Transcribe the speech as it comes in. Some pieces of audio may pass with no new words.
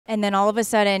And then all of a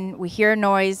sudden, we hear a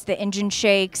noise, the engine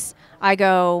shakes. I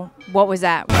go, what was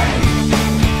that?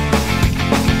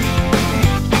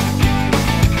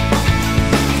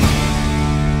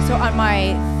 So on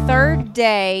my third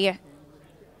day,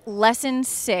 lesson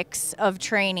 6 of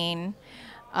training,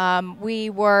 we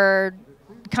were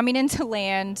coming into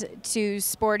land to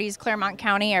Sporty's Claremont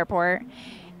County Airport,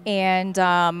 and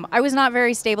I was not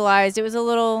very stabilized. It was a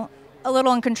little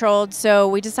uncontrolled, so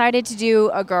we decided to do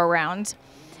a go-around.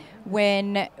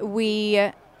 When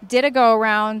we did a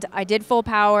go-around, I did full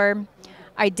power.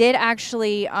 I did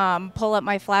actually pull up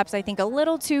my flaps, I think, a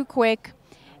little too quick.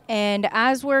 And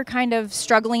as we're kind of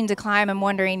struggling to climb, I'm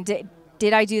wondering, did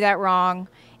I do that wrong?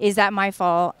 Is that my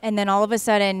fault? And then all of a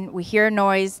sudden, we hear a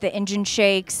noise, the engine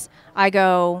shakes. I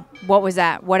go, what was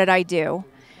that? What did I do?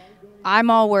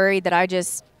 I'm all worried that I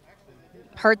just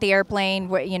hurt the airplane.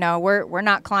 You know, we're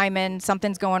not climbing.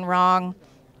 Something's going wrong.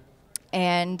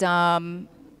 And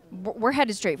we're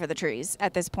headed straight for the trees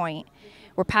at this point.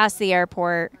 We're past the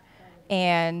airport,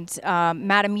 and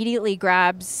Matt immediately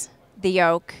grabs the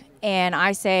yoke, and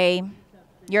I say,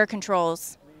 your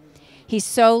controls. He's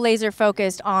so laser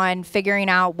focused on figuring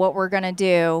out what we're gonna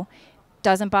do,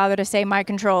 doesn't bother to say my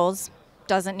controls,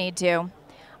 doesn't need to.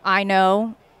 I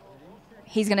know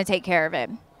he's gonna take care of it.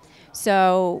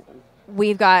 So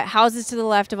we've got houses to the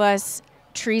left of us,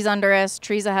 trees under us,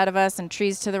 trees ahead of us, and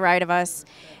trees to the right of us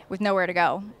with nowhere to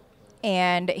go.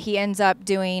 And he ends up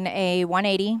doing a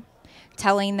 180,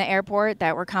 telling the airport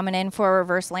that we're coming in for a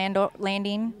reverse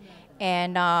landing.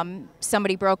 And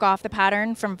somebody broke off the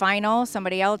pattern from vinyl.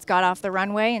 Somebody else got off the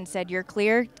runway and said, you're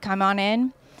clear, come on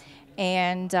in.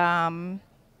 And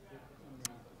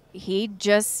he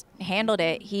just handled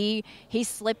it. He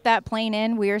slipped that plane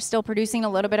in. We are still producing a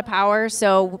little bit of power,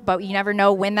 but you never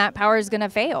know when that power is going to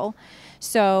fail.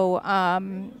 So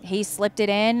he slipped it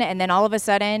in, and then all of a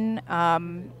sudden,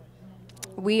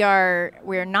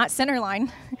 we're not center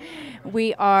line.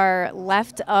 We are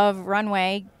left of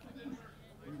runway,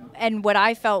 and what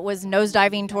I felt was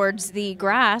nosediving towards the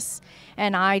grass,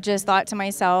 and I just thought to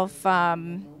myself,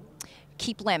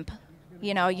 keep limp.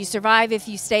 You know, you survive if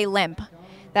you stay limp.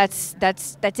 That's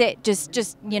it.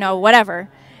 Just you know, whatever.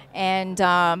 And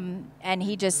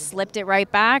he just slipped it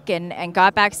right back and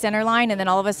got back center line, and then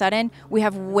all of a sudden we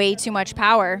have way too much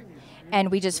power. And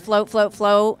we just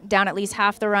float down at least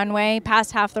half the runway,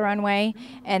 past half the runway,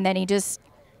 and then he just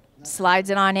slides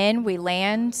it on in. We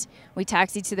land, we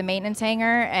taxi to the maintenance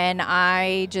hangar, and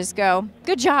I just go,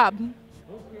 good job.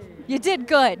 You did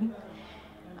good.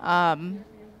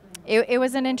 It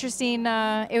was an interesting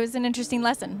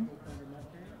lesson.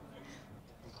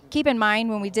 Keep in mind,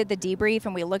 when we did the debrief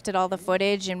and we looked at all the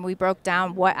footage and we broke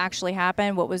down what actually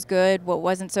happened, what was good, what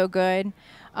wasn't so good,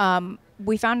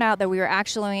 we found out that we were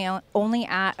actually only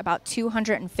at about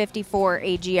 254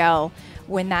 AGL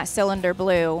when that cylinder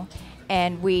blew,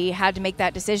 and we had to make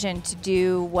that decision to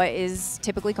do what is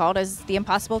typically called as the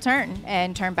impossible turn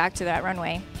and turn back to that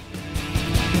runway.